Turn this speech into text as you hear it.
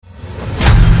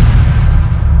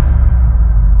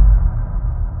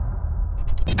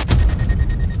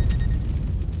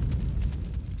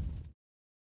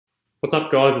What's up,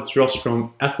 guys? It's Ross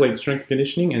from AthElite Strength and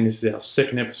Conditioning, and this is our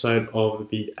second episode of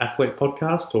the AthElite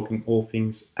podcast, talking all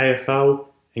things AFL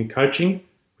and coaching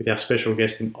with our special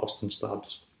guest in Austin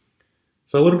Stubbs.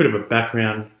 So a little bit of a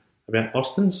background about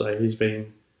Austin. So he's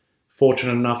been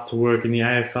fortunate enough to work in the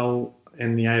AFL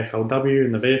and the AFLW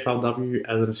and the VFLW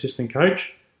as an assistant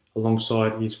coach,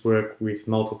 alongside his work with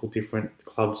multiple different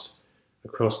clubs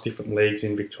across different leagues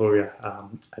in Victoria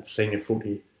at senior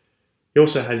footy. He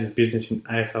also has his business in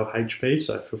AFL HP,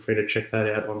 so feel free to check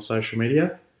that out on social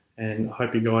media. And I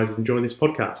hope you guys enjoy this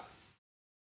podcast.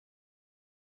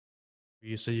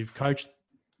 So you've coached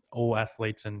all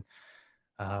athletes and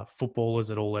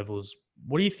footballers at all levels.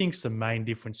 What do you think is the main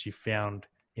difference you found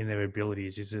in their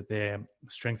abilities? Is it their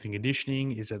strength and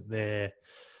conditioning? Is it their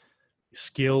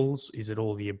skills? Is it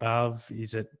all the above?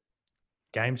 Is it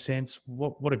game sense?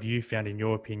 What have you found, in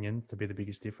your opinion, to be the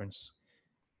biggest difference?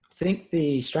 I think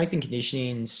the strength and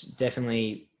conditioning is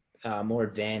definitely more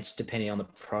advanced depending on the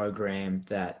program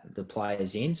that the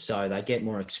player's in. So they get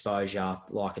more exposure,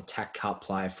 like a TAC Cup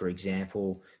player, for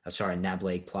example, a NAB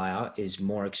League player is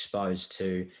more exposed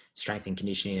to strength and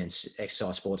conditioning and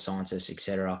exercise sports scientists,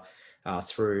 etc.,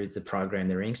 through the program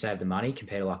they're in. So they have the money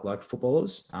compared to like local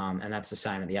footballers. And that's the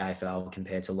same at the AFL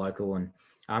compared to local. And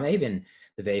even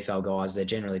the VFL guys, they're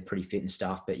generally pretty fit and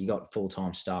stuff, but you got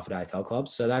full-time staff at AFL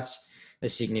clubs. So that's a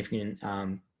significant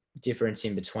difference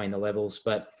in between the levels.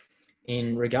 But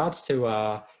in regards to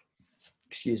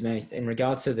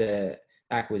the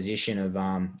acquisition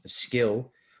of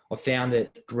skill, I found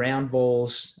that ground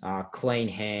balls, clean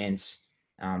hands,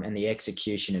 and the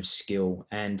execution of skill.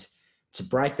 And to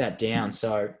break that down,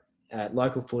 so at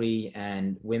local footy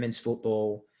and women's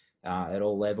football at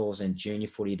all levels and junior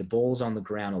footy, the ball's on the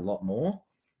ground a lot more.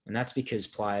 And that's because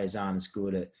players aren't as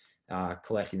good at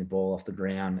collecting the ball off the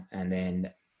ground and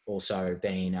then also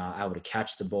being able to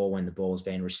catch the ball when the ball is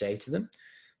being received to them.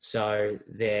 So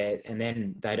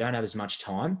then they don't have as much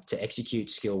time to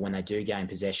execute skill when they do gain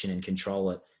possession and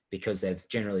control it, because they've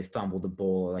generally fumbled the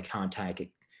ball or they can't take it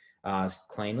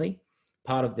cleanly.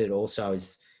 Part of it also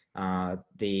is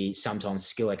the sometimes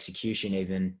skill execution,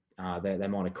 even they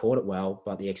might have caught it well,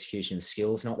 but the execution of the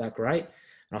skill is not that great.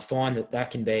 And I find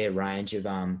that can be a range of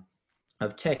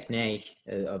technique,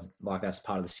 of like that's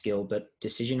part of the skill, but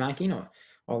decision making. I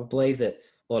believe that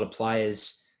a lot of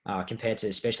players, compared to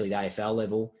especially the AFL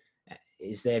level,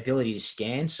 is their ability to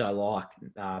scan. So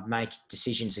make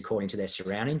decisions according to their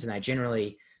surroundings, and they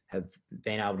generally have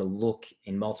been able to look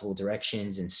in multiple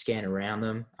directions and scan around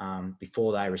them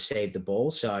before they receive the ball.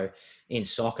 So in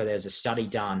soccer, there's a study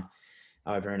done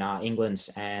over in England,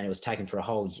 and it was taken for a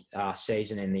whole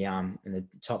season in the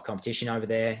top competition over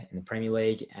there in the Premier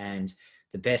League, and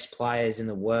the best players in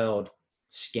the world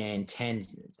scan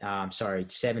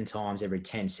 7 times every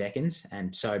 10 seconds.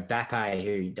 And so Bappe,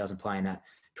 who doesn't play in that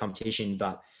competition,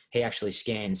 but he actually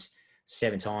scans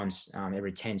 7 times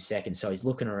every 10 seconds. So he's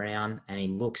looking around and he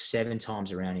looks 7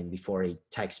 times around him before he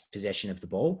takes possession of the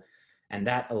ball. And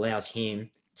that allows him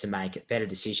to make better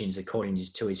decisions according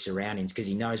to his surroundings, because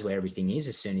he knows where everything is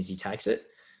as soon as he takes it.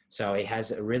 So he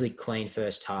has a really clean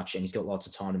first touch and he's got lots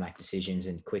of time to make decisions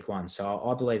and quick ones. So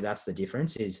I believe that's the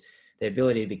difference, is the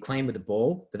ability to be clean with the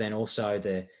ball, but then also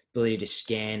the ability to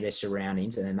scan their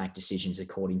surroundings and then make decisions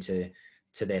according to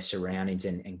their surroundings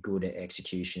and good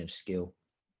execution of skill.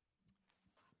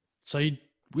 So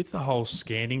with the whole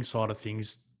scanning side of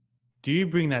things, do you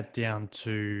bring that down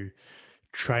to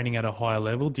training at a higher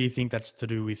level? Do you think that's to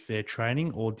do with their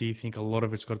training, or do you think a lot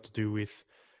of it's got to do with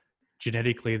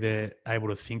genetically they're able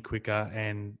to think quicker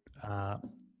and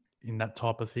in that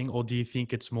type of thing? Or do you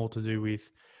think it's more to do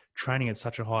with training at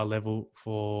such a high level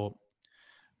for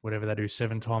whatever they do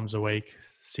 7 times a week,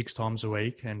 6 times a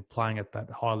week, and playing at that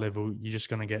high level, you're just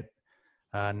going to get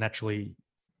naturally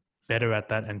better at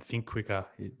that and think quicker?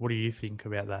 What do you think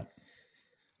about that?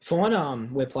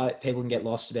 Find where people can get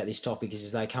lost about this topic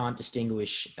is they can't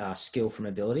distinguish skill from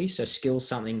ability. So skill is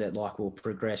something that will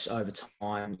progress over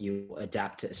time. You'll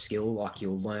adapt to a skill,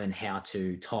 you'll learn how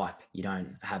to type. You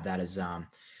don't have that as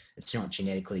it's not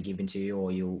genetically given to you,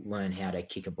 or you'll learn how to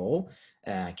kick a ball.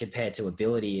 Compared to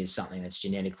ability is something that's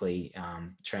genetically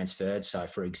transferred. So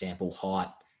for example, height,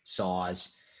 size,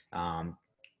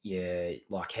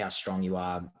 how strong you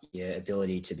are, your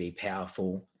ability to be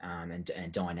powerful and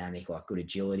dynamic, good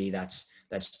agility. That's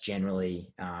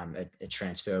generally a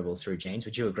transferable through genes.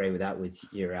 Would you agree with that with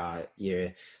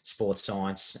your sports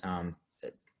science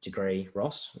degree,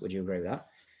 Ross? Would you agree with that?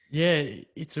 Yeah,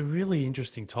 it's a really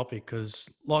interesting topic because,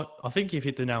 I think you've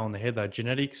hit the nail on the head. Though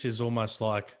genetics is almost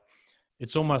like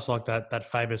that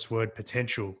famous word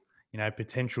potential.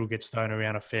 potential gets thrown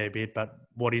around a fair bit, but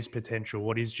what is potential?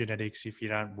 What is genetics if you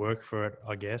don't work for it,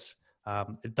 I guess?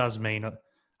 It does mean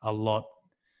a lot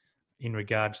in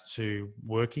regards to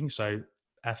working. So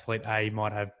athlete A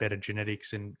might have better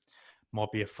genetics and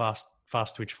might be a fast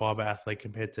twitch fiber athlete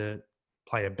compared to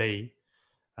player B.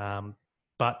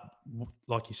 But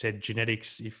like you said,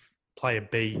 genetics, if player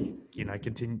B,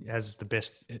 has the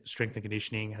best strength and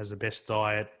conditioning, has the best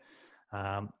diet,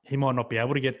 he might not be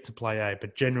able to get to play A,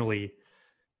 but generally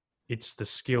it's the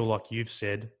skill, like you've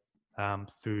said,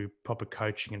 through proper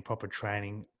coaching and proper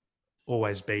training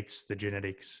always beats the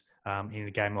genetics in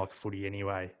a game like footy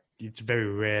anyway. It's very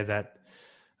rare that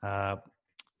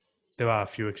there are a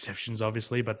few exceptions,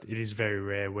 obviously, but it is very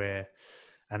rare where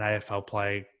an AFL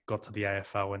player got to the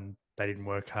AFL and they didn't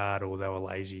work hard or they were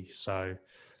lazy. So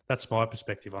that's my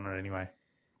perspective on it anyway.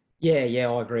 Yeah,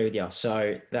 I agree with you.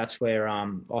 So that's where I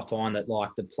find that like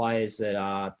the players that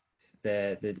are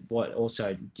the what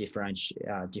also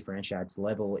differentiates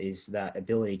level is that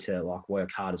ability to like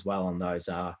work hard as well on those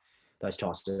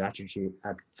types of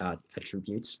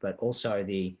attributes, but also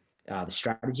the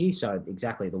strategy. So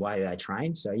exactly the way they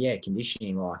train. So yeah,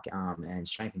 conditioning and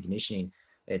strength and conditioning,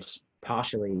 it's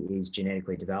partially is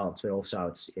genetically developed, but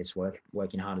also it's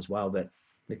working hard as well. But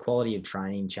the quality of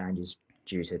training changes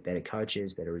due to better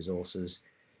coaches, better resources,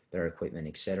 better equipment,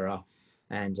 etc.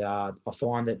 And I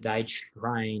find that they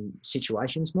train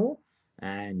situations more,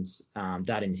 and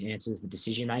that enhances the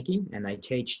decision making. And they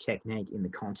teach technique in the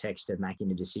context of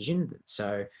making a decision.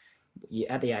 So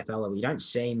at the AFL level, you don't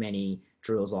see many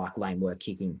drills like lane work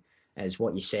kicking as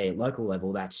what you see at local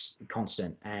level. That's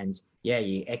constant. And yeah,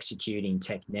 you're executing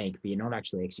technique, but you're not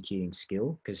actually executing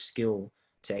skill, because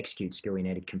to execute skill, you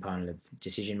need a component of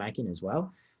decision making as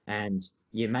well. And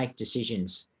you make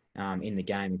decisions in the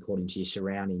game according to your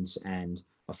surroundings. And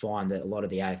I find that a lot of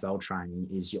the AFL training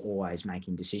is you're always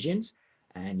making decisions,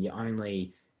 and you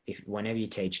only whenever you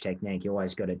teach technique, you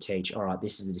always got to teach, all right,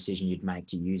 this is the decision you'd make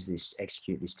to use this,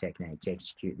 execute this technique, to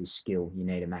execute this skill. You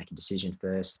need to make a decision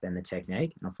first, then the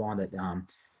technique. And I find that,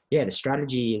 the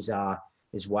strategy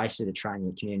is wasted at training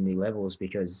at community levels,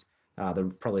 because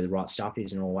probably the right stuff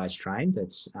isn't always trained.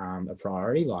 That's a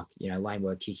priority. Like, lane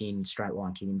work kicking, straight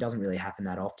line kicking doesn't really happen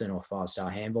that often, or 5-star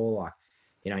handball. Like,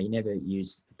 you never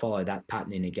follow that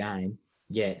pattern in a game.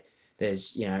 Yet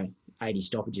there's, 80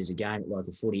 stoppages a game at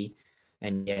local footy,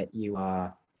 and yet you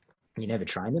never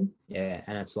train them. Yeah.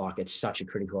 And it's such a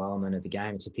critical element of the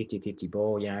game. It's a 50-50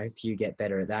 ball. If you get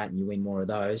better at that and you win more of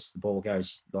those, the ball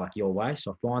goes like your way.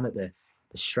 So I find that the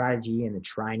strategy and the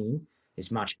training is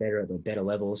much better at the better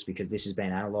levels, because this has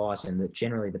been analysed, and that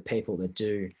generally the people that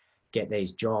do get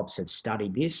these jobs have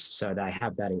studied this. So they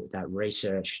have that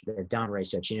research, they've done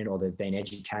research in it, or they've been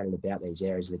educated about these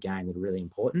areas of the game that are really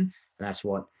important. And that's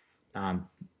what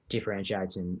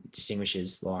differentiates and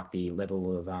distinguishes like the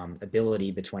level of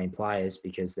ability between players,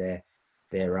 because they're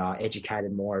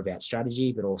educated more about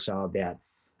strategy, but also about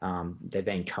they're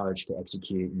being coached to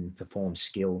execute and perform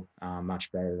skill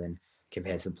much better than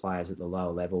compared to the players at the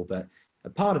lower level. But a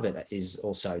part of it is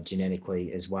also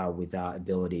genetically as well, with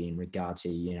ability in regard to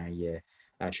your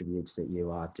attributes that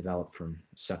you develop from,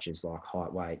 such as like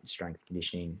height, weight, strength,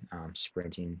 conditioning,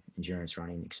 sprinting, endurance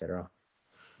running, etc.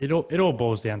 It all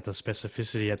boils down to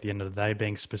specificity at the end of the day,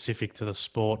 being specific to the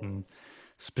sport and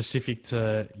specific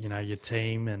to your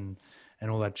team and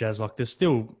all that jazz. Like there's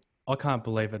still, I can't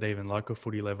believe at even local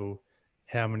footy level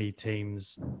how many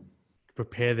teams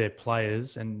prepare their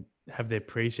players and have their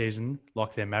preseason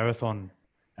like they're marathon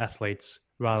athletes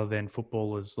rather than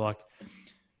footballers. Like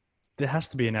there has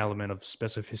to be an element of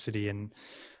specificity, and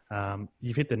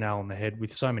you've hit the nail on the head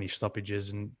with so many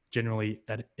stoppages, and generally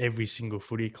at every single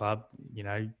footy club,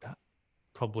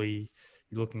 probably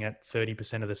you're looking at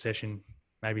 30% of the session,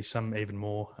 maybe some even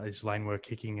more, is lane work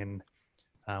kicking,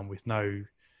 and with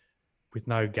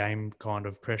no game kind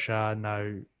of pressure,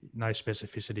 no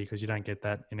specificity, because you don't get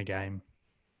that in a game.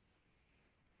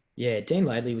 Yeah, Dean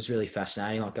Laidley was really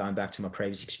fascinating. Like going back to my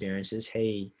previous experiences,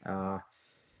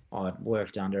 I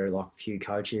worked under like a few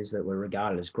coaches that were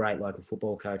regarded as great local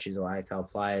football coaches or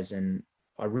AFL players, and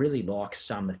I really liked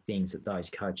some of the things that those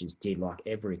coaches did. Like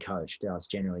every coach does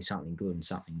generally something good and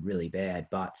something really bad.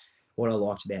 But what I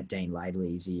liked about Dean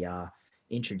Laidley is he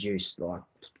introduced like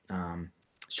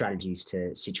strategies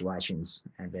to situations,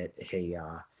 and that he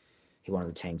wanted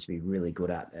the team to be really good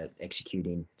at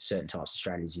executing certain types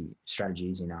of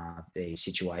strategies in the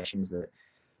situations that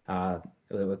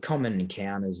were common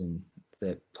encounters and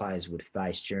that players would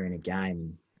face during a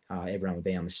game. Everyone would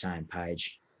be on the same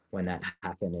page when that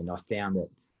happened. And I found that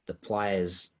the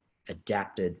players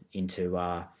adapted into,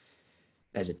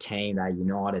 as a team, they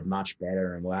united much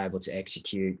better and were able to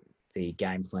execute the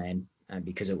game plan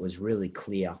because it was really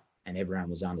clear and everyone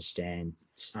was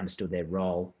understood their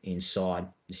role inside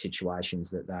the situations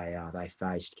that they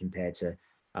faced, compared to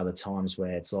other times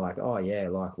where it's like, oh yeah,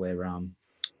 like we're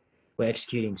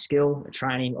executing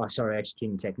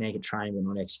executing technique at training,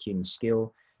 we're not executing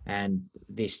skill. And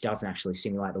this doesn't actually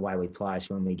simulate the way we play.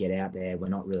 So when we get out there, we're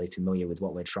not really familiar with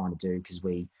what we're trying to do because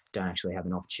we don't actually have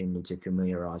an opportunity to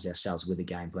familiarise ourselves with the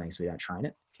game plan, so we don't train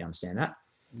it, if you understand that.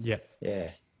 Yeah. Yeah.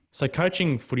 So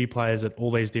coaching footy players at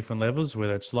all these different levels,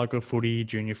 whether it's local footy,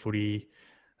 junior footy,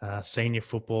 senior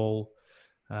football,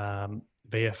 VFL,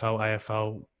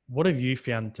 AFL, what have you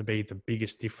found to be the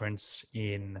biggest difference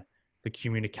in the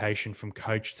communication from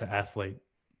coach to athlete?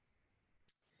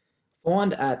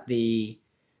 Find at the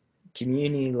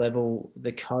community level,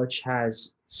 the coach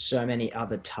has so many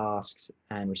other tasks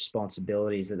and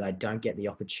responsibilities that they don't get the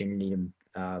opportunity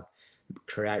to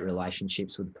create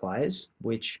relationships with players,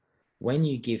 which when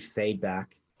you give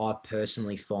feedback, I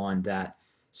personally find that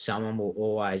someone will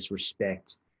always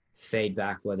respect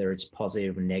feedback, whether it's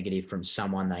positive or negative, from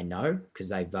someone they know because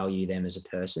they value them as a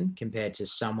person, compared to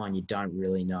someone you don't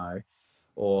really know,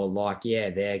 or like, yeah,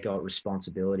 they've got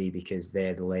responsibility because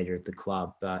they're the leader of the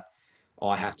club, but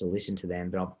I have to listen to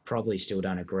them, but I probably still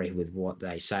don't agree with what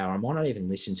they say, or I might not even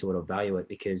listen to it or value it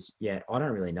because, yeah, I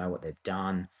don't really know what they've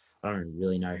done. I don't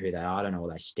really know who they are. I don't know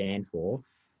what they stand for.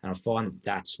 And I find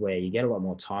that's where you get a lot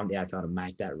more time to be able to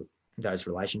make those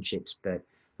relationships. But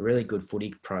a really good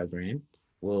footy program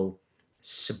will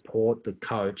support the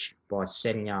coach by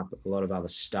setting up a lot of other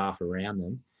staff around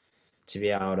them to be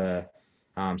able to,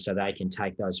 so they can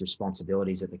take those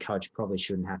responsibilities that the coach probably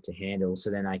shouldn't have to handle. So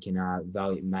then they can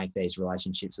make these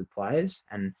relationships with players.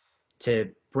 And to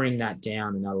bring that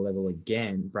down another level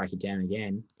again, break it down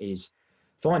again, is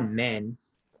find men,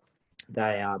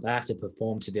 they have to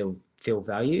perform to feel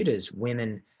valued, as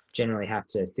women generally have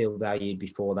to feel valued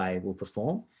before they will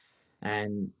perform.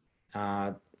 And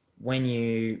uh, when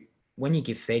you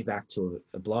give feedback to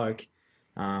a bloke,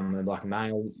 like a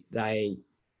male, they,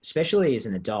 especially as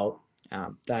an adult,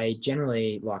 they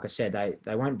generally, like I said,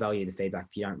 they won't value the feedback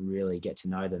if you don't really get to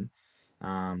know them.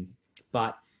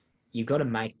 But you've got to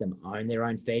make them own their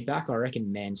own feedback. I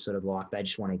reckon men sort of like, they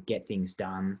just want to get things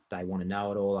done. They want to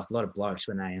know it all. Like a lot of blokes,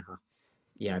 when they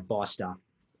buy stuff,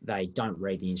 they don't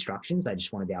read the instructions. They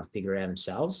just want to be able to figure it out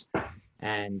themselves.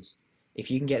 And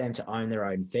if you can get them to own their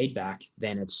own feedback,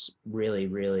 then it's really,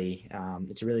 really,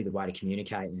 it's a really good way to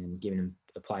communicate and giving them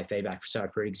a play feedback. So,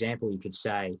 for example, you could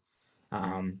say,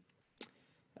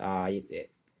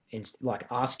 like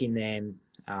asking them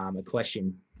a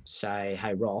question, say,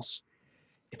 hey, Ross,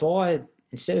 if I,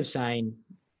 instead of saying,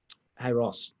 hey,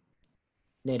 Ross,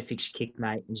 need to fix your kick,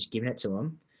 mate, and just giving it to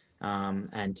them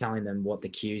and telling them what the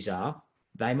cues are,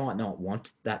 they might not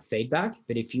want that feedback.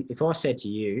 But if I said to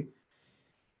you,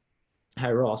 hey,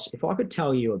 Ross, if I could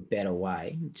tell you a better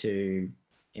way to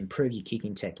improve your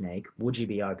kicking technique, would you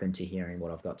be open to hearing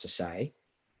what I've got to say?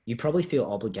 You probably feel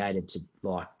obligated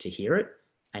to hear it,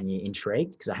 and you're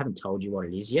intrigued because I haven't told you what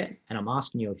it is yet, and I'm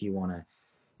asking you if you want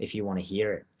to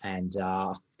hear it. And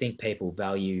I think people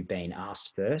value being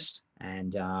asked first,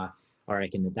 and I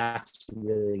reckon that's a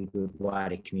really good way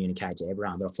to communicate to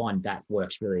everyone. But I find that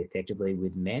works really effectively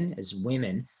with men. As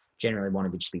women generally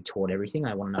want to just be taught everything.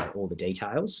 They want to know all the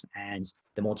details. And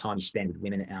the more time you spend with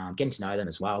women, getting to know them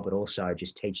as well, but also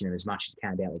just teaching them as much as you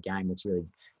can about the game,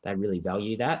 they really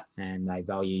value that, and they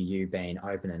value you being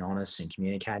open and honest and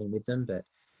communicating with them. But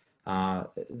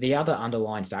the other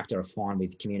underlying factor I find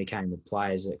with communicating with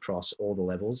players across all the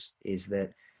levels is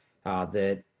that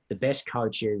the best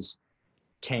coaches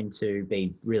tend to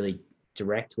be really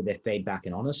direct with their feedback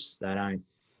and honest. They don't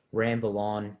ramble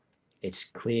on. It's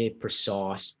clear,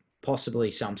 precise,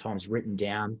 possibly sometimes written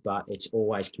down, but it's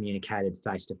always communicated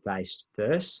face to face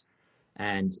first.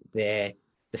 And the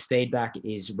feedback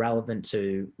is relevant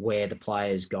to where the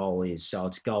player's goal is. So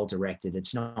it's goal directed.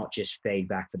 It's not just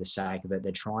feedback for the sake of it.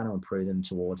 They're trying to improve them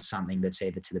towards something that's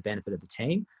either to the benefit of the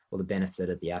team or the benefit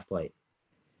of the athlete.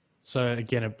 So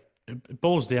again, it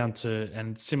boils down to,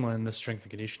 and similar in the strength and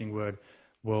conditioning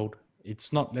world,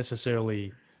 it's not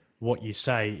necessarily what you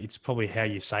say, it's probably how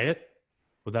you say it.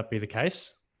 Would that be the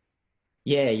case?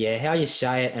 Yeah. How you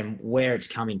say it and where it's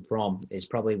coming from is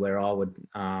probably where I would,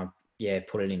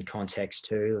 put it in context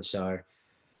too. So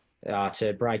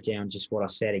to break down just what I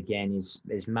said again is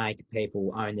make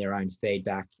people own their own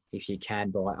feedback if you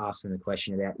can, by asking the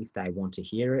question about if they want to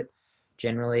hear it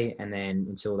generally, and then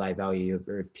until they value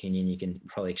your opinion, you can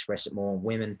probably express it more.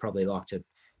 Women probably like to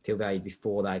feel valued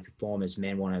before they perform, as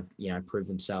men want to prove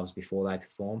themselves before they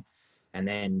perform. And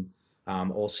then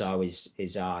also is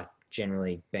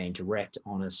generally being direct,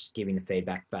 honest, giving the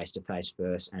feedback face to face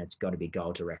first, and it's got to be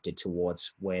goal directed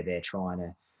towards where they're trying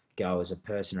to go as a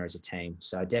person or as a team.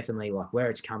 So definitely like where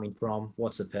it's coming from,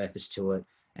 what's the purpose to it,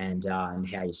 and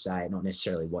how you say it, not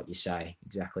necessarily what you say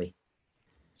exactly.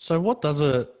 So what does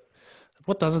a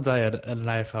day at an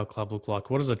AFL club look like?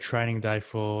 What is a training day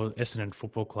for Essendon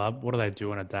Football Club? What do they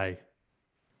do on a day?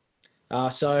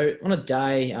 So on a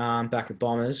day back at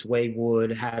Bombers, we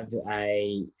would have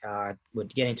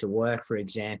would get into work, for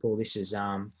example. This is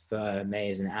for me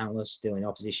as an analyst doing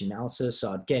opposition analysis.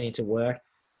 So I'd get into work.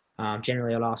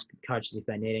 Generally, I'd ask coaches if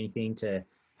they need anything to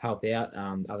help out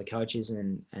other coaches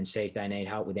and see if they need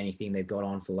help with anything they've got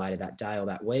on for later that day or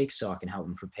that week, so I can help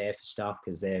them prepare for stuff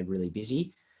because they're really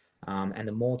busy. And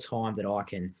the more time that I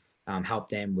can help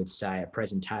them with, say, a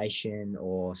presentation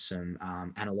or some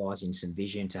analysing some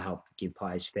vision to help give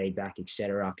players feedback,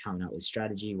 etc., coming up with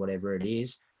strategy, whatever it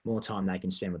is, more time they can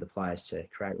spend with the players to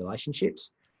create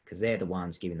relationships because they're the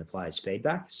ones giving the players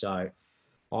feedback. So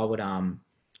I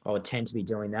would tend to be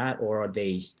doing that, or I'd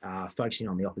be focusing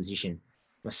on the opposition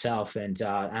myself and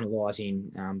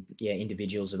analysing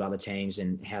individuals of other teams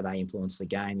and how they influence the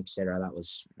game, etc. That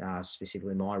was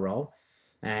specifically my role.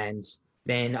 And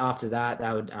then after that,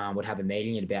 they would have a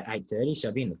meeting at about 8:30. So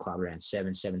I'd be in the club around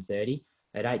 7:30.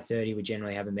 At 8:30, we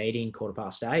generally have a meeting,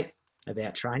 8:15,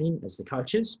 about training as the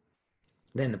coaches.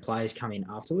 Then the players come in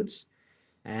afterwards,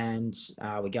 and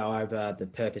we go over the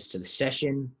purpose to the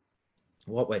session,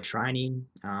 what we're training,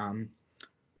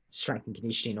 strength and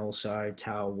conditioning also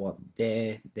tell what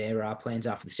their plans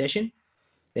are for the session.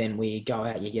 Then we go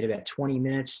out, you get about 20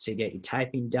 minutes to get your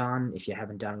taping done if you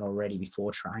haven't done it already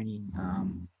before training.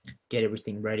 Get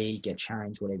everything ready, get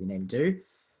changed, whatever you need to do.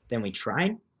 Then we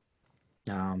train.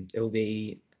 It will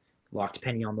be like,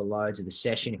 depending on the loads of the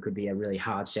session, it could be a really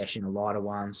hard session, a lighter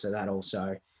one. So that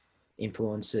also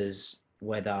influences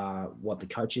what the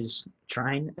coaches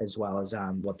train, as well as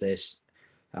what their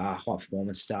high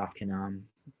performance staff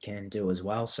can do as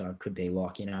well. So it could be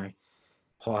like,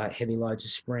 heavy loads of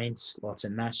sprints, lots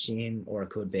of matching, or it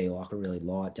could be like a really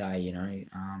light day,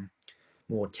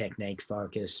 more technique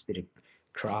focused, bit of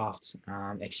craft,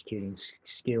 executing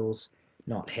skills,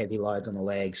 not heavy loads on the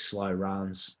legs, slow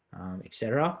runs,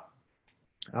 etc.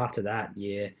 After that,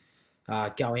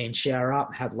 go in, shower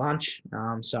up, have lunch.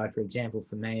 So, for example,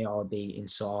 for me, I would be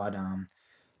inside.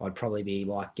 I'd probably be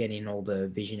like getting all the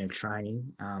vision of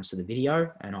training, so the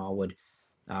video, and I would,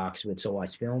 because it's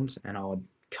always filmed, and I would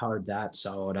code that.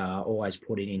 So I'd always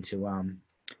put it into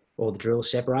all the drills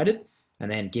separated,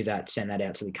 and then send that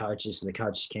out to the coaches, so the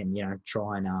coaches can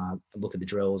try and look at the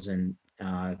drills and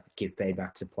give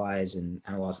feedback to players and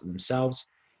analyze it themselves.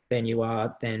 Then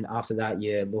then after that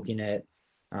you're looking at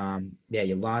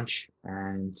your lunch,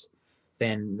 and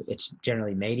then it's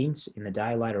generally meetings in the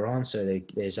day later on. So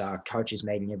there's a coaches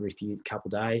meeting every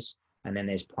couple of days, and then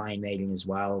there's playing meeting as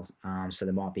well. So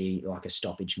there might be like a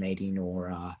stoppage meeting or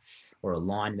a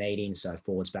line meeting, so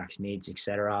forwards, backs, mids,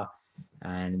 etc.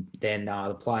 And then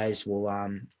the players will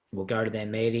go to their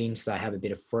meetings. They have a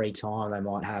bit of free time. They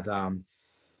might have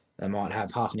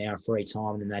half an hour free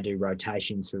time, and then they do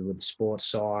rotations through with the sports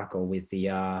psych or with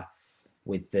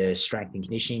the strength and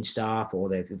conditioning staff, or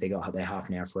they got their half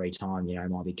an hour free time.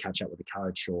 Might be catch up with the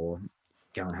coach or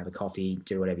go and have a coffee,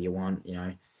 do whatever you want.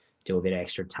 Do a bit of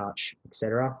extra touch,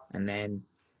 etc. And then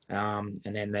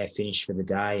they're finished for the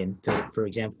day. And for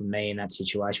example, for me in that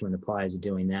situation, when the players are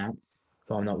doing that,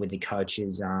 if I'm not with the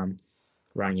coaches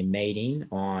running a meeting,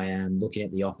 I am looking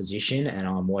at the opposition and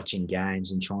I'm watching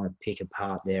games and trying to pick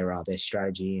apart their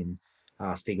strategy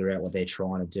and figure out what they're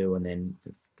trying to do, and then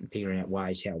figuring out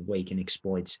ways how we can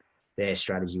exploit their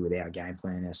strategy with our game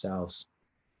plan ourselves.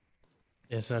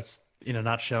 Yes, that's in a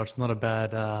nutshell. It's not a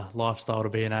bad lifestyle to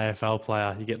be an AFL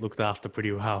player. You get looked after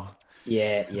pretty well.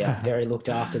 Yeah, very looked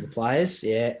after the players.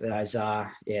 Yeah, there's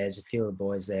a few of the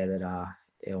boys there that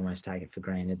they almost take it for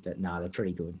granted, but no, they're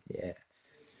pretty good. Yeah.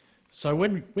 So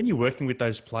when you're working with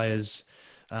those players,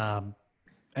 and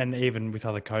even with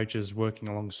other coaches working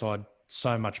alongside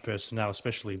so much personnel,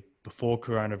 especially before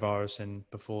coronavirus and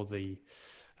before the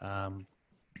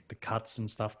cuts and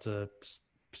stuff to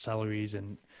salaries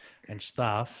and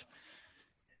staff,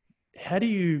 how do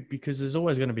you, because there's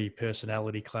always going to be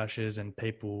personality clashes and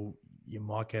people you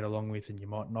might get along with and you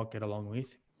might not get along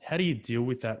with. How do you deal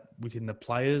with that within the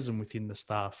players and within the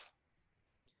staff?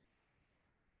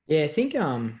 Yeah, I think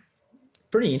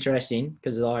pretty interesting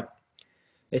because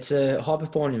it's a high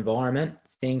performing environment.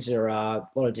 Things are a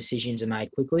lot of decisions are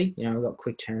made quickly. We've got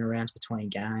quick turnarounds between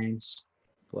games,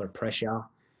 a lot of pressure,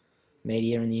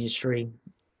 media in the industry.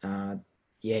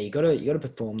 yeah, you got to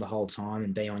perform the whole time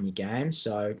and be on your game.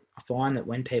 So I find that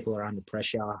when people are under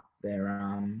pressure,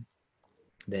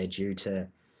 they're due to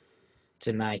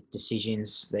make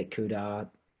decisions that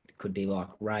could be like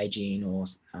raging, or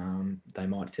they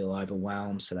might feel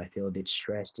overwhelmed, so they feel a bit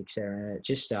stressed, etc. It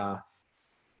just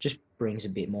brings a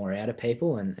bit more out of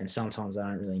people, and sometimes they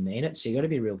don't really mean it. So you got to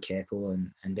be real careful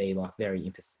and be like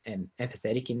very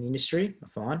empathetic in the industry, I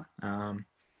find.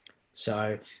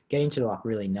 So getting to like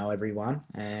really know everyone,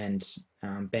 and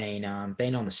being on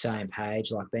the same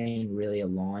page, like being really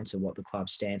aligned to what the club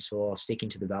stands for, sticking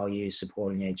to the values,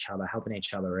 supporting each other, helping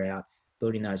each other out,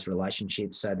 building those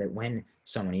relationships, so that when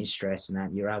someone is stressed and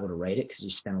that, you're able to read it because you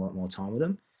spend a lot more time with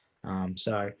them.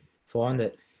 So find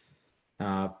that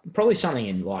probably something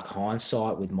in like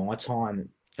hindsight with my time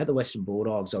at the Western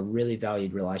Bulldogs, I really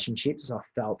valued relationships. I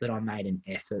felt that I made an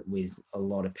effort with a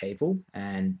lot of people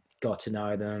and got to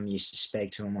know them, used to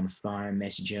speak to them on the phone,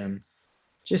 message them,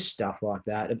 just stuff like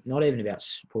that. Not even about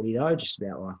footy though, just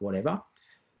about like whatever.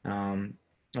 Um,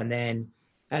 and then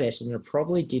at Essendon, I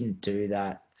probably didn't do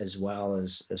that as well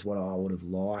as what I would have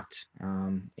liked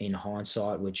in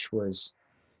hindsight, which was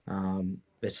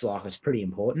it's pretty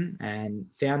important, and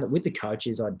found that with the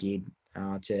coaches I did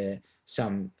to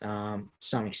some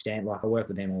extent, like I work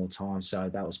with them all the time, so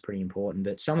that was pretty important.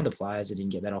 But some of the players, I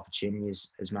didn't get that opportunity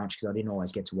as much because I didn't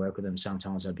always get to work with them.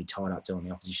 Sometimes I'd be tied up doing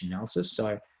the opposition analysis. So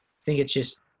I think it's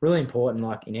just really important,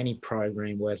 like in any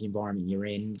program, work environment you're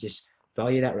in, just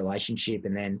value that relationship.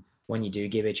 And then when you do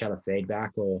give each other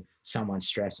feedback or someone's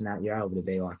stressing that, you're able to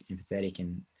be like empathetic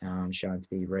and show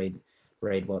empathy, read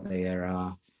what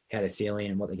they're how they're feeling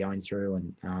and what they're going through,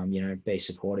 and be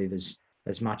supportive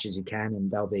as much as you can, and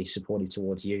they'll be supportive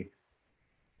towards you.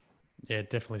 Yeah,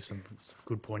 definitely some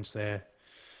good points there.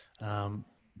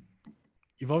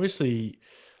 You've obviously,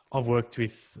 I've worked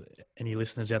with any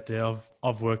listeners out there.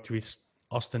 I've worked with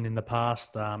Austin in the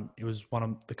past. It was one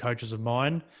of the coaches of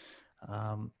mine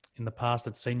in the past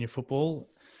at senior football,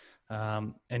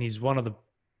 and he's one of the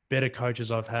better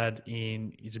coaches I've had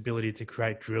in his ability to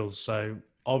create drills. So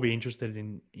I'll be interested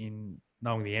in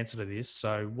knowing the answer to this.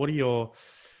 So when you're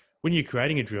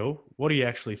creating a drill,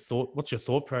 what's your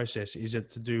thought process? Is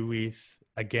it to do with,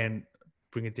 again,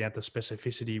 bring it down to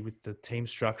specificity with the team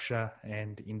structure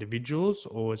and individuals,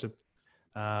 or is it,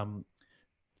 can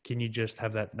you just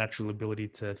have that natural ability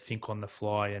to think on the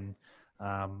fly and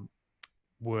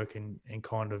work and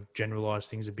kind of generalize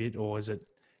things a bit, or is it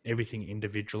everything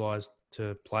individualized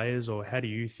to players, or how do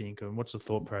you think, and what's the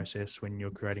thought process when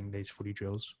you're creating these footy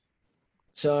drills?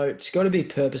 So it's got to be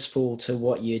purposeful to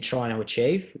what you're trying to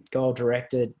achieve, goal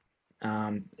directed.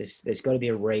 There's got to be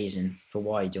a reason for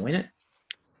why you're doing it.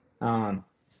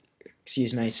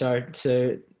 Excuse me.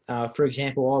 For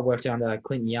example, I worked under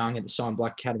Clinton Young at the Simon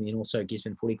Black Academy and also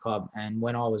Gisborne Footy Club. And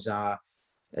when I was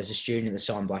as a student at the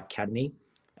Simon Black Academy,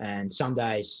 and some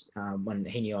days when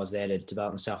he knew I was there to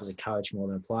develop myself as a coach more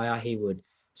than a player, he would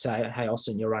say, "Hey,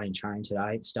 Austin, you're running training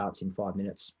today. It starts in 5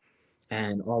 minutes."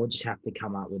 And I would just have to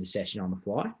come up with a session on the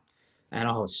fly. And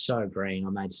I was so green. I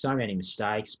made so many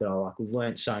mistakes, but I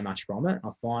learned so much from it. I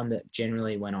find that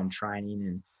generally when I'm training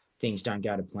and things don't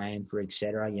go to plan for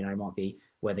etc., it might be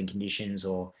weather conditions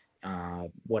or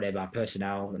whatever,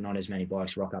 personnel, not as many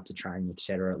blokes rock up to training,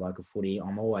 etc. at local footy.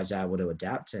 I'm always able to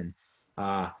adapt and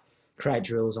create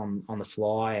drills on the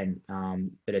fly.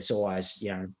 And but it's always,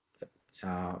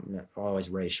 I always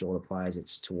reassure the players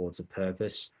it's towards a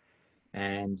purpose.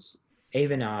 And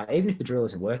even if the drill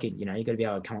isn't working, you've got to be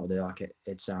able to come up with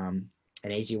it's an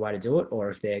easier way to do it. Or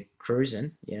if they're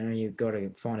cruising, you've got to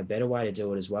find a better way to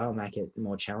do it as well, make it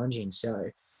more challenging. So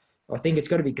I think it's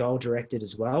got to be goal directed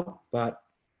as well. But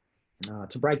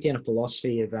to break down a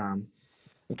philosophy of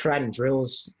creating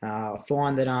drills, I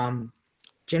find that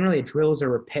generally drills are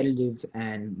repetitive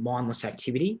and mindless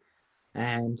activity,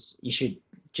 and you should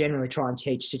generally try and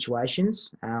teach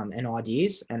situations and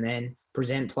ideas, and then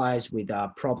present players with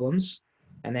problems,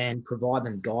 and then provide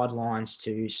them guidelines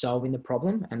to solving the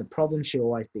problem. And the problem should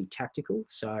always be tactical.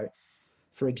 So,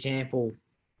 for example,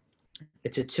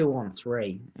 it's a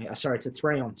 2-on-3. It's a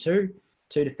 3-on-2.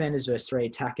 Two defenders versus three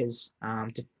attackers.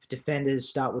 Defenders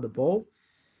start with the ball.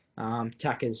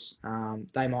 Attackers,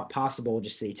 they might pass the ball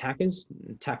just to the attackers.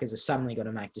 Attackers are suddenly got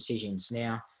to make decisions.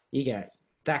 Now,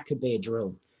 that could be a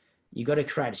drill. You've got to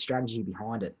create a strategy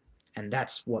behind it. And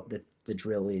that's what the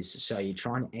drill is. So you're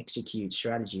trying to execute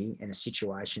strategy in a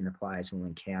situation the players will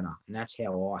encounter. And that's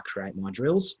how I create my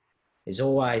drills. Is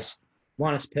always,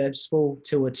 one, it's purposeful.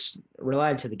 Two, it's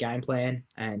related to the game plan.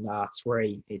 And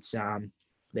three, it's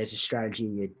there's a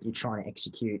strategy you're trying to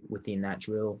execute within that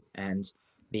drill. And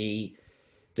the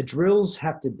The drills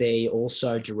have to be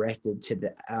also directed to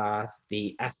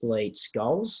the athlete's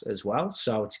goals as well.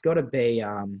 So it's got to be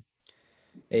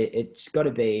it's got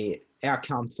to be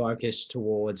outcome focused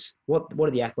towards what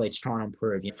are the athletes trying to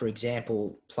improve. For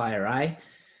example, player A,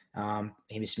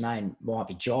 his name might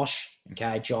be Josh.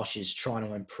 Okay, Josh is trying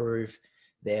to improve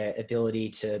their ability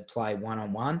to play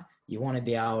one-on-one. You want to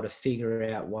be able to figure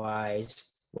out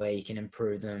ways where you can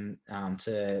improve them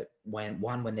to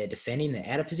when they're defending, they're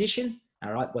out of position.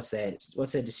 All right, what's their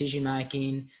decision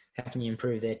making? How can you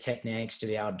improve their techniques to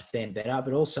be able to defend better,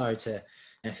 but also to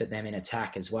benefit them in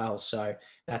attack as well. So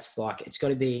that's like, it's got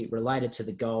to be related to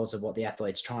the goals of what the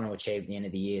athlete's trying to achieve at the end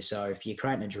of the year. So if you're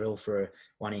creating a drill for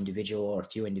one individual or a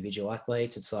few individual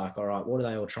athletes, it's like, all right, what are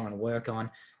they all trying to work on?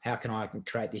 How can I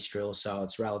create this drill so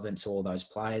it's relevant to all those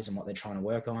players and what they're trying to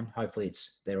work on? Hopefully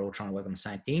they're all trying to work on the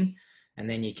same thing. And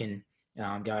then you can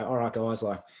go, all right, guys,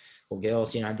 like, well,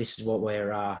 girls, this is what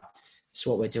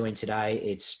we're doing today.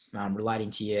 It's relating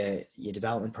to your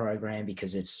development program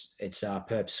because it's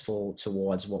purposeful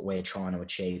towards what we're trying to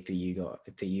achieve for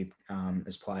you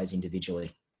as players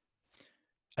individually.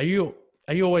 Are you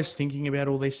always thinking about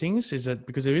all these things? Is it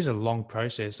because there is a long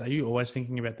process? Are you always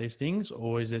thinking about these things,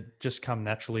 or is it just come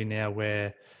naturally now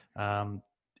where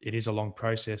it is a long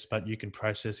process, but you can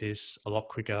process this a lot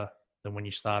quicker than when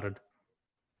you started?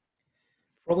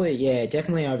 Probably, yeah,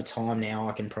 definitely over time now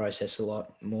I can process a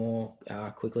lot more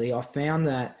quickly. I found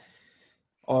that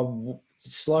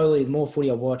slowly, the more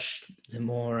footy I watch, the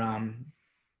more I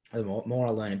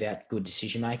learn about good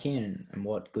decision making and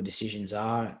what good decisions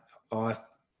are. I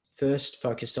first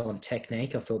focused on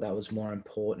technique. I thought that was more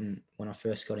important when I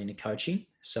first got into coaching.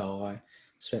 So I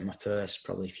spent my first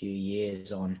probably few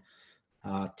years on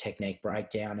technique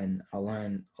breakdown, and I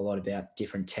learned a lot about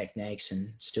different techniques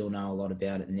and still know a lot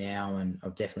about it now, and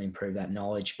I've definitely improved that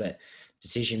knowledge. But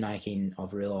decision making,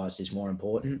 I've realised, is more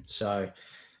important. So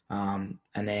and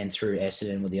then through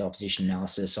Essendon with the opposition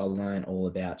analysis, I learned all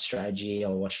about strategy. I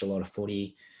watched a lot of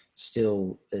footy.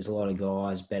 Still, there's a lot of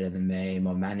guys better than me.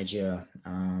 My manager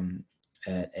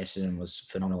at Essendon was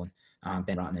phenomenal.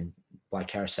 Ben Rutten and Blake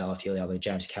Carousel,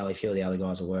 James Kelly, a few of the other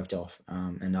guys I worked off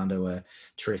and under were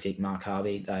terrific. Mark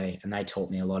Harvey, they taught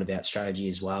me a lot about strategy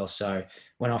as well. So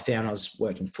when I found I was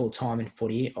working full time in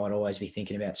footy, I'd always be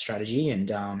thinking about strategy and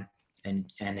how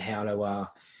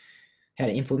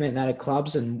to implement that at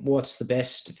clubs and what's the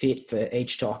best fit for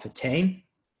each type of team.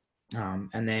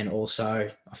 And then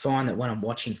also I find that when I'm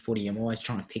watching footy, I'm always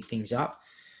trying to pick things up.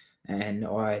 And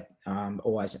I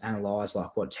always analyse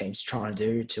like what teams trying to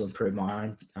do to improve my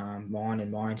own mind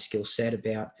and my own skill set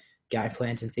about game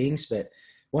plans and things. But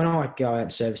when I go out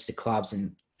and service the clubs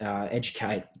and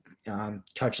educate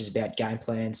coaches about game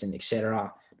plans and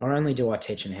etc., not only do I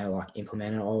teach them how to like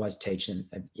implement it, I always teach them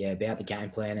about the game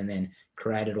plan and then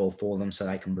create it all for them so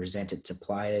they can present it to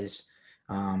players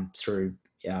through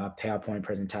PowerPoint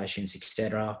presentations,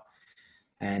 etc.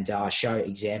 And show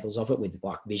examples of it with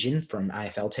like vision from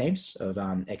AFL teams of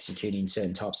executing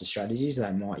certain types of strategies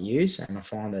they might use. And I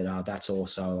find that that's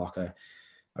also like a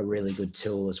really good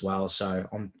tool as well. So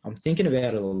I'm thinking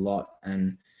about it a lot,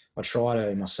 and I try to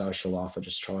in my social life, I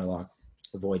just try to like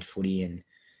avoid footy and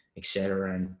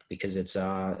etc. And because it's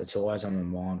always on my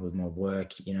mind with my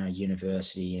work,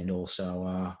 university, and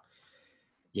also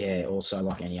also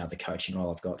like any other coaching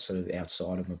role I've got sort of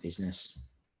outside of my business.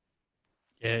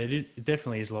 Yeah, it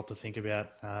definitely is a lot to think about.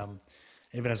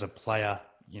 Even as a player,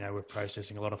 we're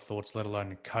processing a lot of thoughts, let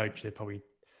alone a coach.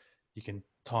 You can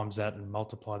times that and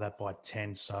multiply that by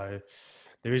 10. So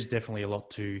there is definitely a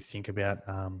lot to think about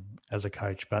as a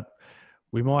coach. But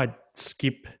we might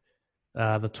skip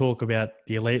the talk about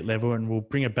the elite level and we'll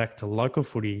bring it back to local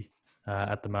footy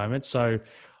at the moment. So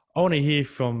I want to hear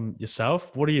from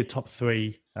yourself. What are your top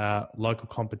 3 local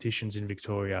competitions in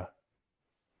Victoria?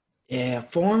 Yeah, I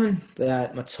find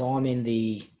that my time in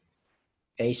the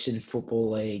Eastern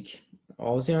Football League, I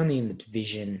was only in the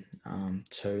Division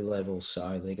 2 level,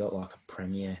 so they got like a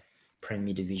Premier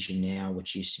Division now,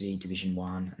 which used to be Division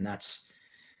 1, and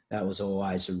that was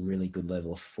always a really good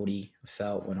level of footy, I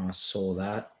felt, when I saw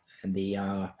that. And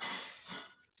the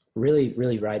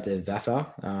really rate the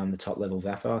VAFA, the top level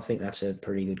VAFA. I think that's a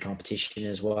pretty good competition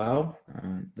as well.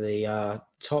 The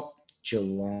top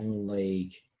Geelong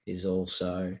League is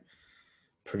also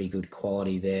pretty good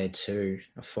quality there too.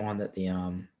 I find that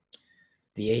the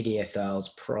EDFL is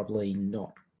probably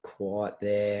not quite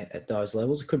there at those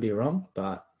levels. It could be wrong,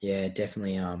 but yeah,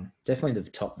 definitely the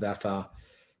top VAFA,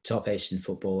 top Eastern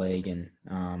Football League, and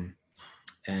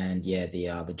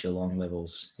the Geelong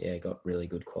levels, got really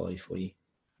good quality footy.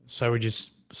 So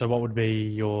what would be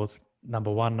your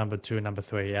number 1, number 2, and number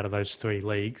 3 out of those 3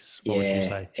 leagues? What would you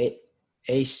say?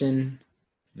 Eastern,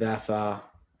 VAFA,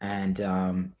 and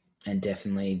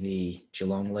definitely the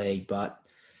Geelong League. But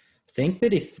I think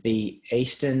that if the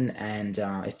Eastern and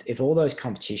if all those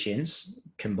competitions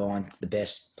combine the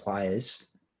best players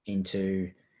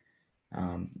into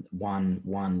one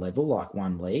level, like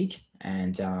one league,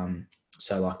 and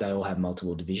so like they all have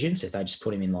multiple divisions. If they just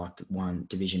put them in like one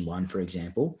Division 1, for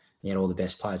example, and you had all the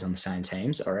best players on the same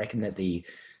teams, I reckon that the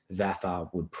VAFA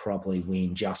would probably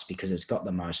win just because it's got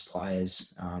the most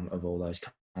players of all those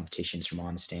competitions, from my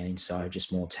understanding. So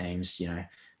just more teams,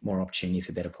 more opportunity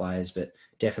for better players. But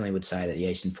definitely would say that the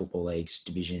Eastern Football League's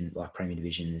division, like Premier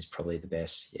Division, is probably the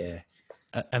best. Yeah.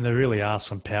 And there really are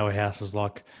some powerhouses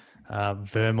like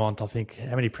Vermont. I think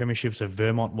how many premierships have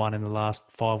Vermont won in the last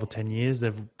 5 or 10 years?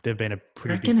 They've been a I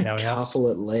pretty reckon big a powerhouse. couple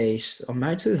at least. I'm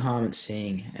mates with Harmit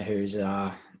Singh,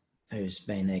 who's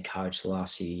been their coach the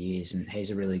last few years, and he's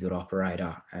a really good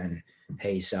operator, and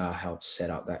he's helped set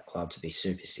up that club to be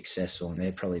super successful. And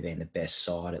they've probably been the best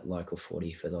side at local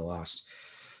footy for the last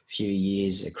few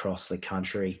years across the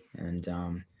country, and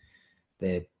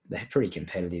they're pretty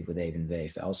competitive with even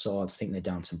VFL sides. I think they've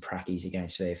done some prackies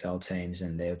against VFL teams,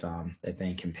 and they've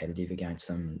been competitive against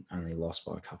them. Only lost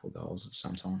by a couple of goals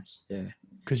sometimes. Yeah,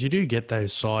 Because you do get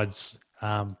those sides.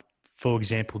 For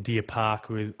example, Deer Park,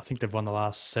 with I think they've won the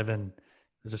last 7.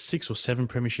 There's a 6 or 7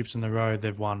 premierships in the row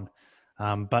they've won.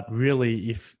 But really,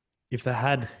 if they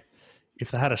had a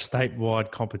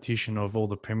statewide competition of all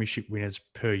the premiership winners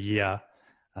per year,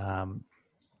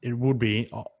 it would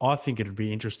be. I think it would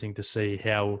be interesting to see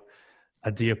how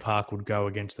a Deer Park would go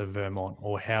against a Vermont,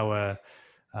 or how a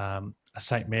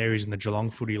St Mary's in the Geelong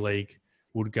Footy League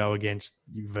would go against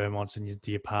your Vermonts and your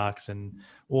Deer Parks and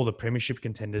all the premiership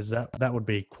contenders. That would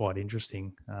be quite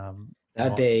interesting.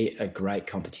 that'd be a great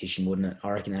competition, wouldn't it?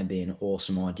 I reckon that'd be an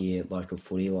awesome idea. Local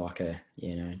footy, like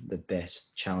the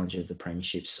best challenger of the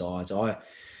premiership sides.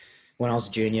 When I was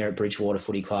a junior at Bridgewater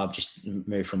Footy Club, just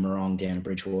moved from Morong down to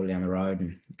Bridgewater down the road,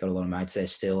 and got a lot of mates there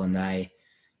still, and they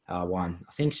won,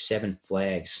 I think, 7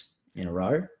 flags in a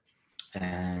row,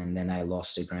 and then they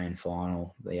lost the grand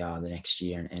final the next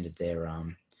year and ended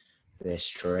their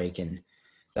streak. And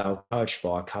they were coached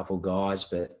by a couple of guys,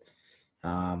 but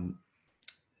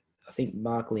I think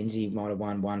Mark Lindsay might have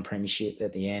won 1 premiership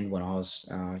at the end when I was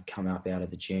coming up out of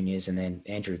the juniors, and then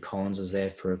Andrew Collins was there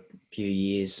for a few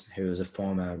years, who was a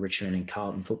former Richmond and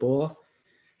Carlton footballer,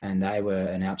 and they were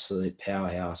an absolute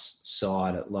powerhouse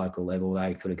side at local level.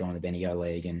 They could have gone to the Bendigo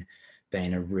League and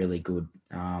been a really good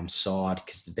side,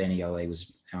 because the Bendigo League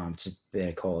was it's a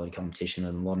better quality competition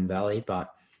than Loddon Valley.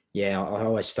 But yeah, I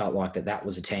always felt like that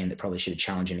was a team that probably should have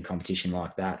challenged in a competition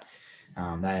like that.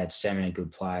 They had so many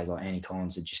good players. Like Andy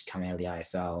Collins had just come out of the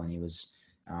AFL, and he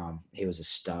was a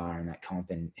star in that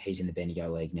comp, and he's in the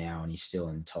Bendigo League now, and he's still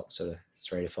in the top sort of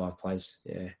 3 to 5 players.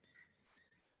 Yeah.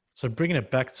 So bringing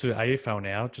it back to AFL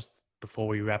now, just before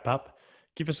we wrap up,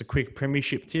 give us a quick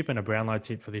premiership tip and a Brownlow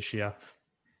tip for this year.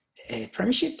 Yeah,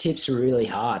 premiership tips are really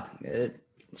hard.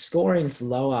 Scoring's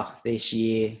lower this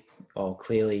year,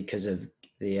 clearly because of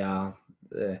the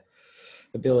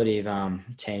ability of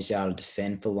teams to be able to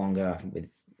defend for longer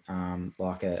with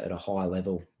at a high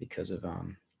level, because of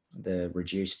the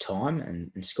reduced time,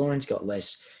 and scoring's got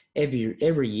less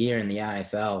every year in the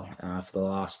AFL for the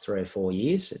last 3 or 4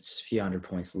 years. It's a few hundred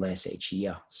points less each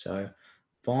year. So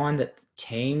find that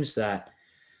teams that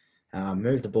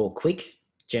move the ball quick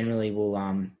generally will,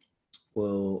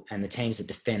 and the teams that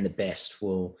defend the best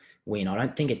will win. I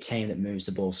don't think a team that moves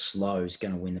the ball slow is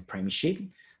going to win the premiership.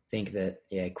 I think that,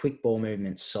 quick ball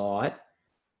movement side,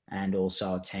 and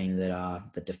also a team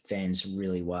that defends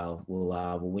really well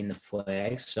will win the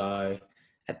flag. So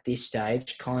at this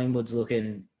stage, Collingwood's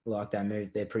looking like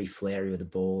they're pretty flary with the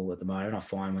ball at the moment. I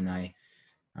find when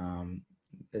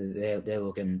they're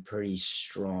looking pretty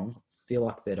strong. I feel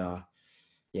like that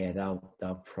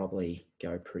they'll probably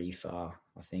go pretty far,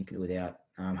 I think, without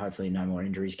hopefully no more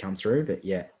injuries come through. But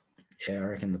I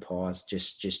reckon the Pies,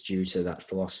 just due to that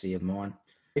philosophy of mine.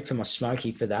 For my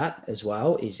smoky for that as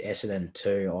well is Essendon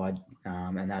too.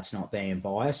 And that's not being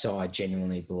biased. So I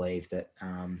genuinely believe that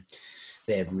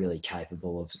they're really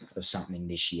capable of something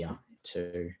this year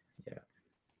too. Yeah.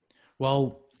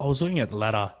 Well, I was looking at the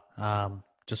ladder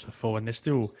just before, and there's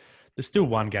still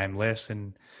 1 game less,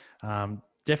 and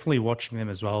definitely watching them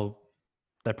as well.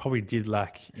 They probably did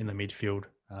lack in the midfield,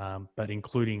 but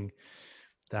including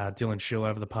Dylan Shill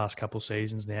over the past couple of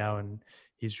seasons now, and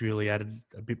he's really added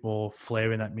a bit more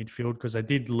flair in that midfield, because they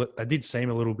did seem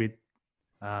a little bit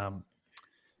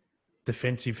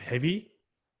defensive heavy.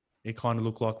 It kind of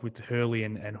looked like with Hurley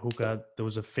and Hooker, there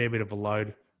was a fair bit of a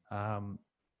load on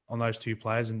those 2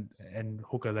 players, and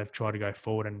Hooker, they've tried to go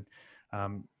forward and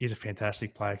is a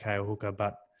fantastic player, Kale Hooker,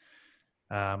 but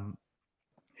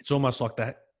it's almost like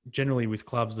that. Generally with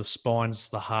clubs, the spine's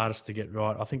the hardest to get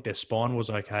right. I think their spine was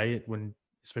okay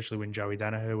especially when Joey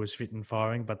Danaher was fit and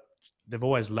firing, but they've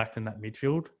always lacked in that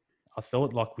midfield. I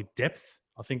thought, like with depth,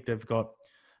 I think they've got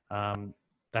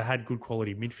they had good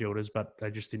quality midfielders, but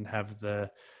they just didn't have the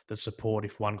support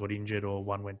if one got injured or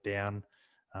one went down.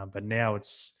 But now it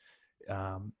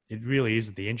really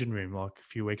is the engine room. Like a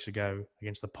few weeks ago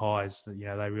against the Pies,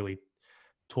 they really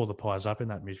tore the Pies up in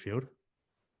that midfield.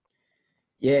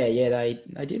 Yeah,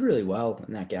 they did really well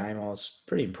in that game. I was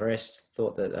pretty impressed.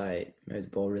 Thought that they moved the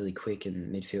ball really quick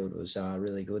and midfield was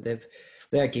really good.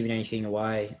 Without giving anything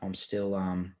away, I'm still,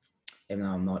 even though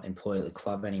I'm not employed at the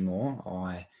club anymore,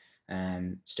 I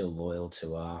am still loyal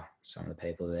to some of the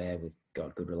people there. We've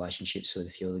got good relationships with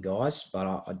a few of the guys, but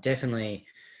I definitely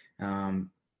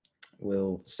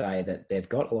will say that they've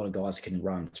got a lot of guys who can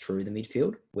run through the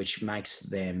midfield, which makes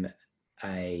them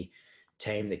a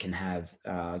team that can have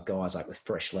guys like with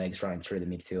fresh legs running through the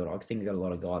midfield. I think they've got a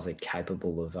lot of guys that are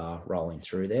capable of rolling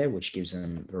through there, which gives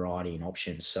them variety and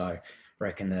options. So I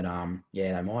reckon that,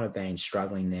 they might have been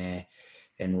struggling there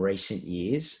in recent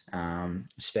years,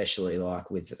 especially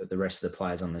like with the rest of the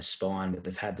players on the spine, but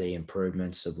they've had the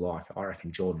improvements of I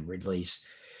reckon Jordan Ridley's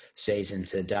season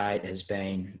to date has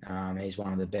been, he's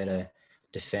one of the better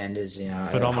defenders,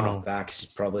 Phenomenal.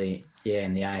 halfbacks, probably,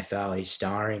 in the AFL. He's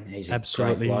starring. He's a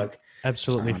Absolutely, great bloke.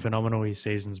 Absolutely phenomenal his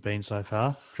season's been so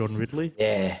far, Jordan Ridley.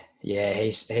 Yeah,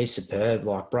 he's superb.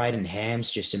 Like Braden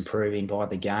Ham's just improving by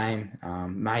the game.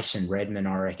 Mason Redman,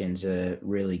 I reckon, is a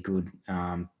really good,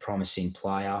 promising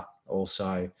player.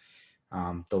 Also,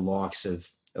 the likes of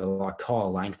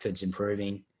Kyle Langford's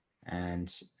improving,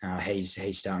 and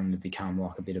he's starting to become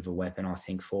like a bit of a weapon, I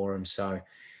think, for him. So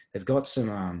they've got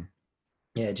some,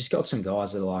 just got some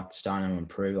guys that are starting to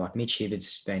improve. Like Mitch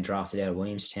Hibbert's been drafted out of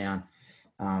Williamstown.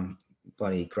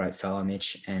 Bloody great fellow,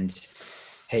 Mitch, and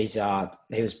he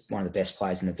was one of the best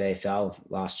players in the VFL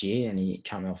last year, and he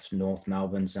came off North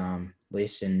Melbourne's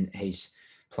list, and he's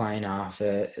playing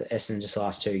for Essendon just the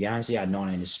last 2 games. He had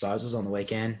 19 disposals on the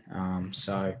weekend,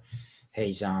 so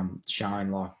he's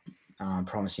shown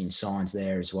promising signs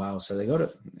there as well. So they got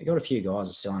a few guys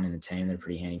that are still in the team that are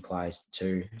pretty handy players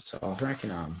too. So I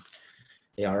reckon,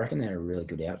 I reckon they're a really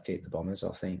good outfit, the Bombers.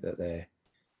 I think that a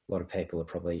lot of people have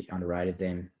probably underrated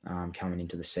them coming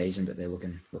into the season, but they're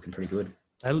looking pretty good.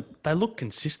 They look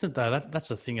consistent though. That's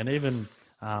the thing, and even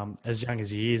as young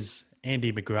as he is,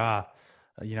 Andy McGrath.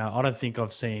 I don't think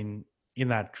I've seen in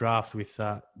that draft with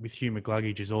Hugh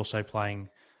McGluggage is also playing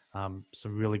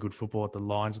some really good football at the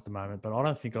Lions at the moment. But I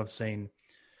don't think I've seen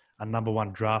a number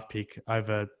one draft pick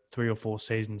over 3 or 4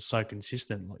 seasons so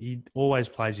consistent. He always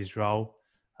plays his role.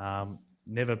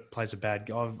 Never plays a bad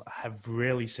guy. I have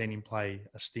rarely seen him play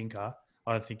a stinker.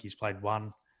 I don't think he's played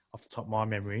one off the top of my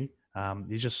memory.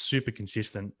 He's just super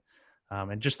consistent.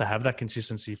 And just to have that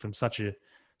consistency from such a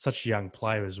young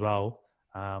player as well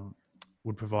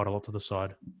would provide a lot to the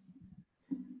side.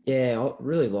 Yeah, I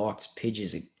really liked Pidge.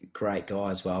 Is a great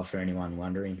guy as well, for anyone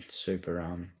wondering. Super,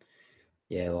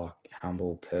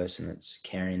 humble person that's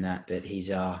carrying that. But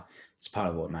he's it's part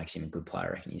of what makes him a good player.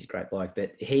 I reckon he's a great bloke.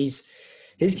 But his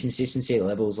consistency at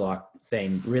levels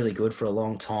been really good for a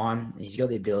long time. He's got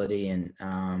the ability and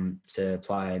to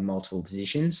play multiple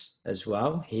positions as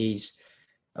well. He's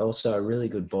also a really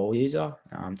good ball user.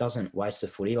 Doesn't waste the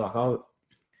footy.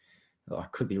 I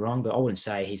could be wrong, but I wouldn't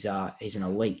say he's an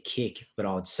elite kick, but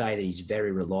I would say that he's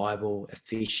very reliable,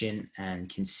 efficient, and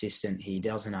consistent. He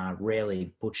doesn't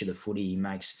rarely butcher the footy. He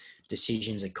makes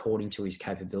decisions according to his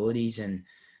capabilities, and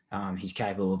he's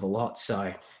capable of a lot.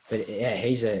 So, but yeah,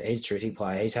 he's a terrific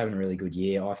player. He's having a really good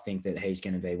year. I think that he's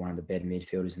going to be one of the better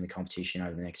midfielders in the competition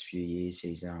over the next few years.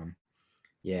 He's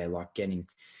getting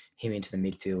him into the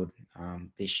midfield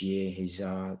this year.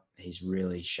 He's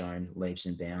really shown leaps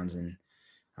and bounds, and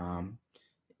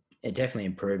definitely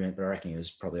improvement. But I reckon he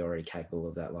was probably already capable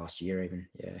of that last year, even.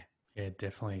 Yeah,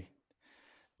 definitely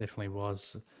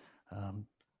was.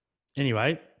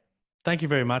 Anyway, thank you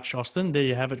very much, Austin. There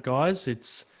you have it, guys.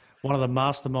 It's one of the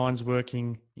masterminds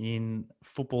working in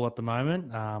football at the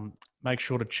moment. Make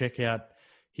sure to check out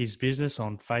his business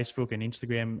on Facebook and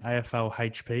Instagram, AFL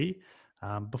HP.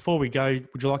 Before we go,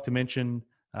 would you like to mention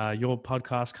your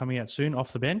podcast coming out soon,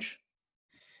 Off the Bench?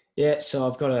 Yeah, so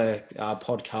I've got a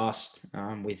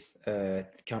podcast with a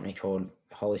company called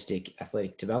Holistic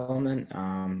Athletic Development,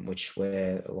 which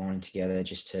we're aligning together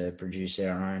just to produce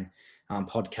our own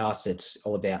podcast. It's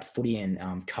all about footy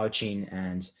and coaching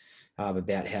and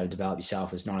about how to develop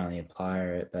yourself as not only a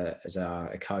player but as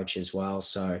a coach as well.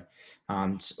 So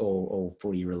it's all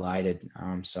footy related.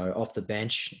 So off the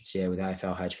bench, it's with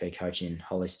AFL HP coaching,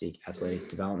 holistic athletic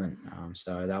development.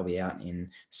 So they'll be out in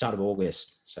start of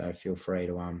August. So feel free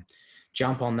to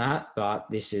jump on that. But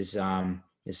this is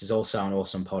also an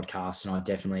awesome podcast, and I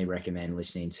definitely recommend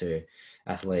listening to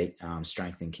AthElite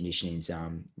Strength and Conditioning's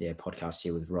podcast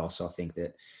here with Ross. I think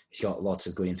that he's got lots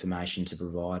of good information to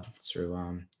provide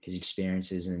through his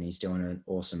experiences, and he's doing an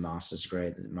awesome master's degree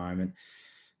at the moment,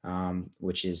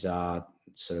 which is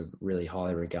sort of really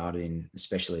highly regarded in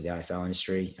especially the AFL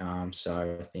industry.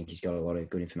 So I think he's got a lot of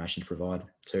good information to provide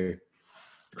too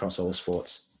across all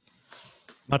sports.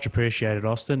 Much appreciated,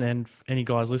 Austin. And any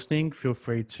guys listening, feel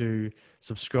free to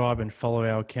subscribe and follow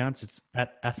our accounts. It's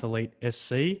at AthElite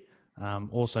SC.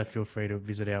 Also, feel free to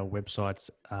visit our websites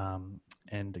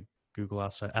and Google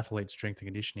us, so AthElite Strength and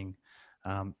Conditioning.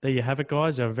 There you have it,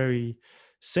 guys. Our very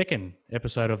second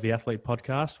episode of the AthElite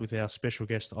podcast with our special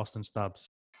guest, Austin Stubbs.